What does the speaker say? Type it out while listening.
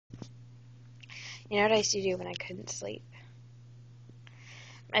You know what I used to do when I couldn't sleep?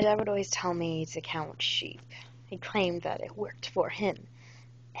 My dad would always tell me to count sheep. He claimed that it worked for him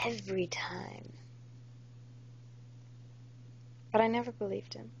every time. But I never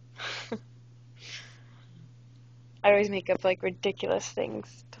believed him. I'd always make up like ridiculous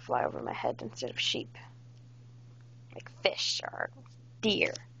things to fly over my head instead of sheep. Like fish or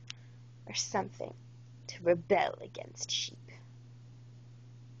deer or something to rebel against sheep.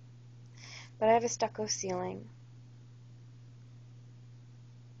 But I have a stucco ceiling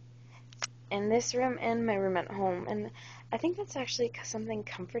in this room and my room at home, and I think that's actually something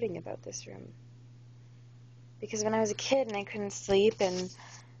comforting about this room. Because when I was a kid and I couldn't sleep and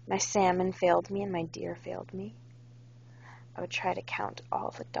my salmon failed me and my deer failed me, I would try to count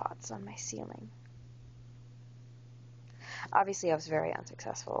all the dots on my ceiling. Obviously, I was very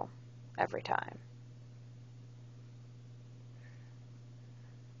unsuccessful every time.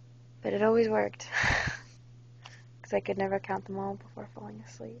 But it always worked. Because I could never count them all before falling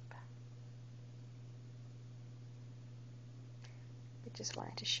asleep. I just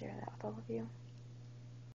wanted to share that with all of you.